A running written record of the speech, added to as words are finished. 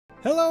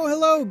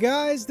Hello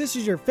guys, this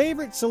is your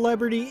favorite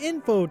celebrity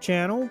info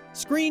channel,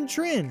 Screen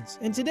Trends,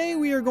 and today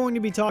we are going to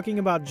be talking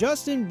about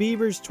Justin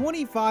Bieber's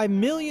 $25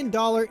 million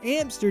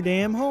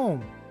Amsterdam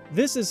home.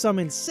 This is some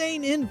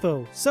insane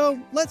info, so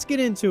let's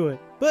get into it.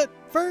 But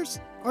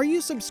first, are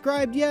you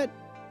subscribed yet?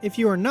 If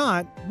you are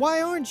not,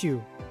 why aren't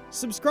you?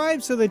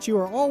 Subscribe so that you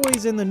are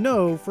always in the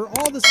know for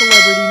all the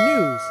celebrity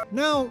news.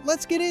 Now,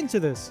 let's get into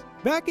this.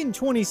 Back in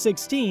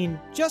 2016,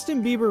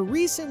 Justin Bieber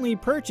recently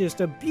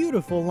purchased a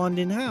beautiful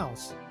London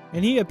house.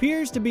 And he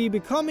appears to be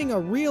becoming a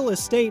real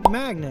estate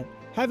magnate,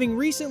 having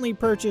recently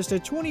purchased a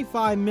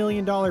 $25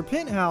 million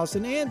penthouse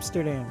in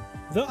Amsterdam.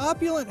 The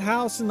opulent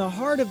house in the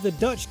heart of the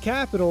Dutch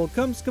capital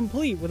comes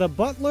complete with a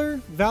butler,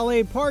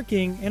 valet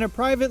parking, and a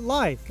private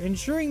life,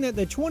 ensuring that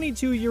the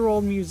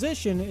 22-year-old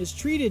musician is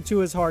treated to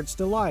his heart's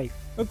delight.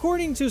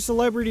 According to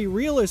celebrity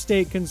real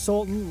estate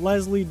consultant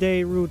Leslie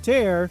de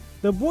Ruyter,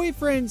 the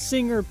boyfriend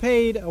singer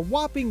paid a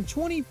whopping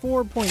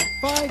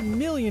 $24.5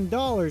 million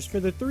for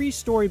the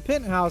three-story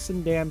penthouse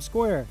in Dam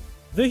Square.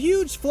 The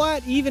huge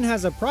flat even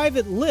has a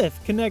private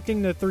lift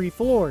connecting the 3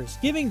 floors,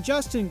 giving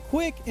Justin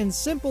quick and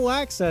simple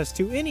access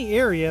to any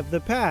area of the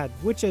pad,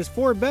 which has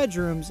 4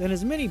 bedrooms and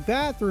as many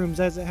bathrooms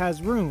as it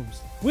has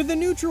rooms. With the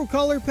neutral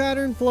color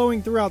pattern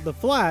flowing throughout the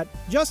flat,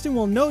 Justin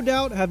will no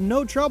doubt have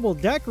no trouble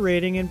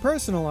decorating and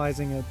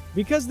personalizing it.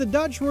 Because the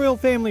Dutch royal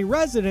family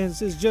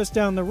residence is just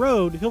down the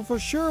road, he'll for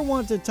sure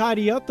want to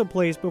tidy up the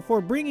place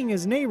before bringing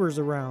his neighbors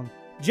around.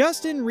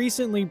 Justin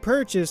recently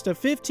purchased a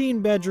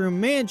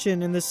 15-bedroom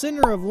mansion in the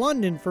center of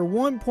London for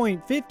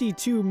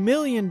 $1.52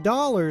 million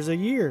a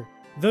year.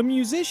 The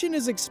musician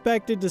is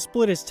expected to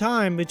split his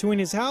time between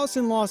his house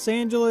in Los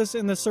Angeles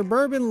and the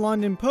suburban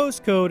London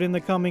postcode in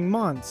the coming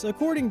months,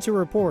 according to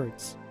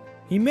reports.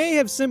 He may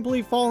have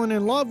simply fallen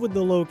in love with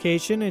the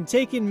location and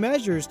taken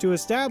measures to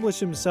establish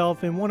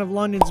himself in one of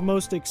London's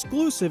most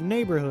exclusive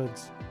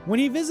neighborhoods. When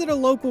he visited a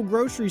local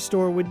grocery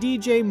store with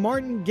DJ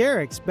Martin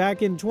Garrix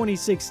back in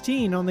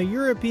 2016 on the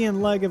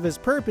European leg of his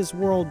Purpose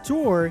World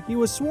Tour, he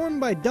was swarmed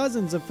by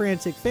dozens of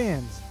frantic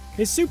fans.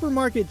 His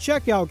supermarket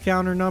checkout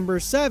counter number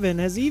 7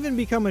 has even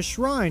become a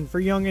shrine for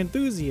young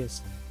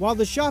enthusiasts, while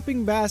the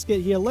shopping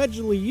basket he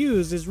allegedly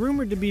used is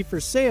rumored to be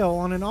for sale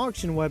on an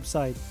auction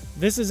website.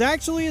 This is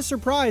actually a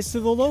surprise to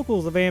the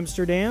locals of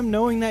Amsterdam,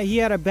 knowing that he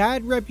had a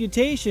bad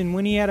reputation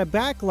when he had a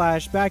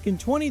backlash back in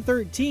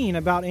 2013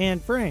 about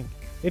Anne Frank.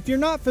 If you're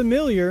not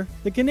familiar,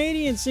 the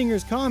Canadian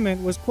singer's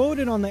comment was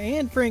quoted on the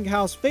Anne Frank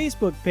House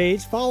Facebook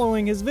page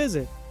following his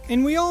visit.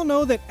 And we all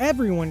know that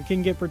everyone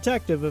can get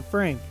protective of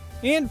Frank.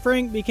 Anne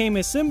Frank became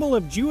a symbol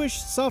of Jewish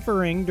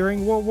suffering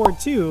during World War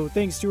II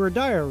thanks to her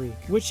diary,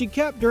 which she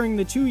kept during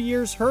the 2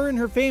 years her and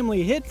her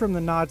family hid from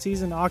the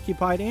Nazis and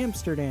occupied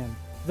Amsterdam.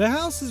 The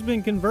house has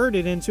been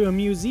converted into a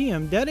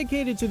museum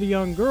dedicated to the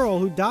young girl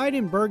who died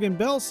in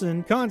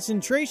Bergen-Belsen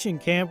concentration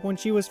camp when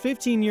she was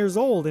 15 years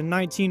old in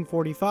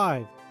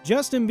 1945.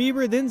 Justin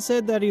Bieber then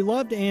said that he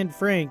loved Anne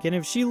Frank, and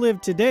if she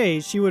lived today,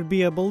 she would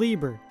be a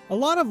believer. A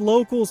lot of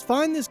locals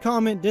find this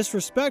comment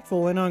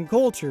disrespectful and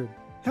uncultured.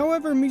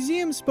 However,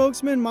 museum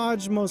spokesman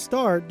Maj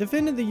Mostart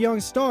defended the young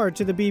star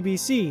to the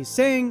BBC,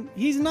 saying,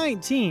 "He's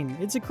 19,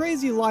 it's a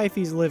crazy life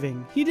he's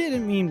living, he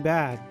didn't mean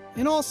bad.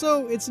 And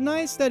also, it's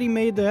nice that he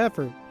made the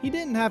effort, he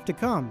didn't have to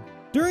come."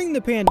 During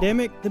the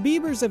pandemic, the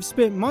Biebers have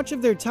spent much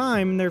of their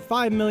time in their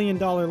 $5 million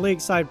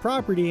lakeside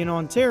property in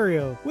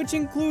Ontario, which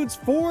includes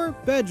 4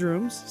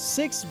 bedrooms,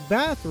 6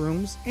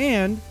 bathrooms,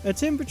 and a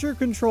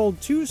temperature-controlled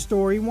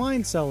 2-story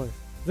wine cellar.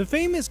 The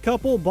famous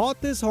couple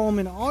bought this home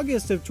in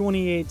August of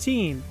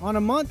 2018, on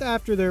a month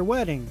after their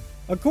wedding.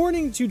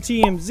 According to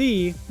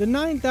TMZ, the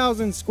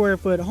 9,000 square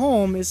foot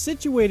home is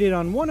situated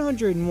on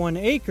 101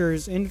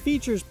 acres and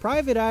features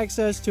private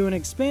access to an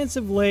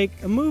expansive lake,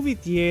 a movie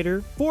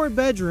theater, 4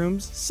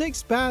 bedrooms,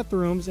 6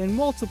 bathrooms, and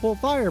multiple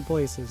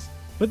fireplaces.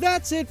 But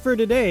that's it for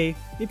today.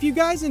 If you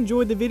guys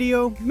enjoyed the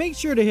video, make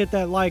sure to hit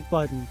that like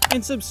button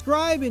and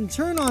subscribe and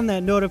turn on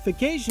that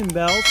notification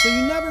bell so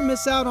you never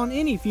miss out on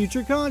any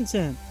future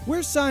content.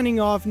 We're signing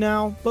off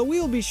now, but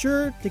we will be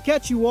sure to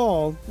catch you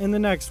all in the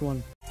next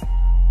one.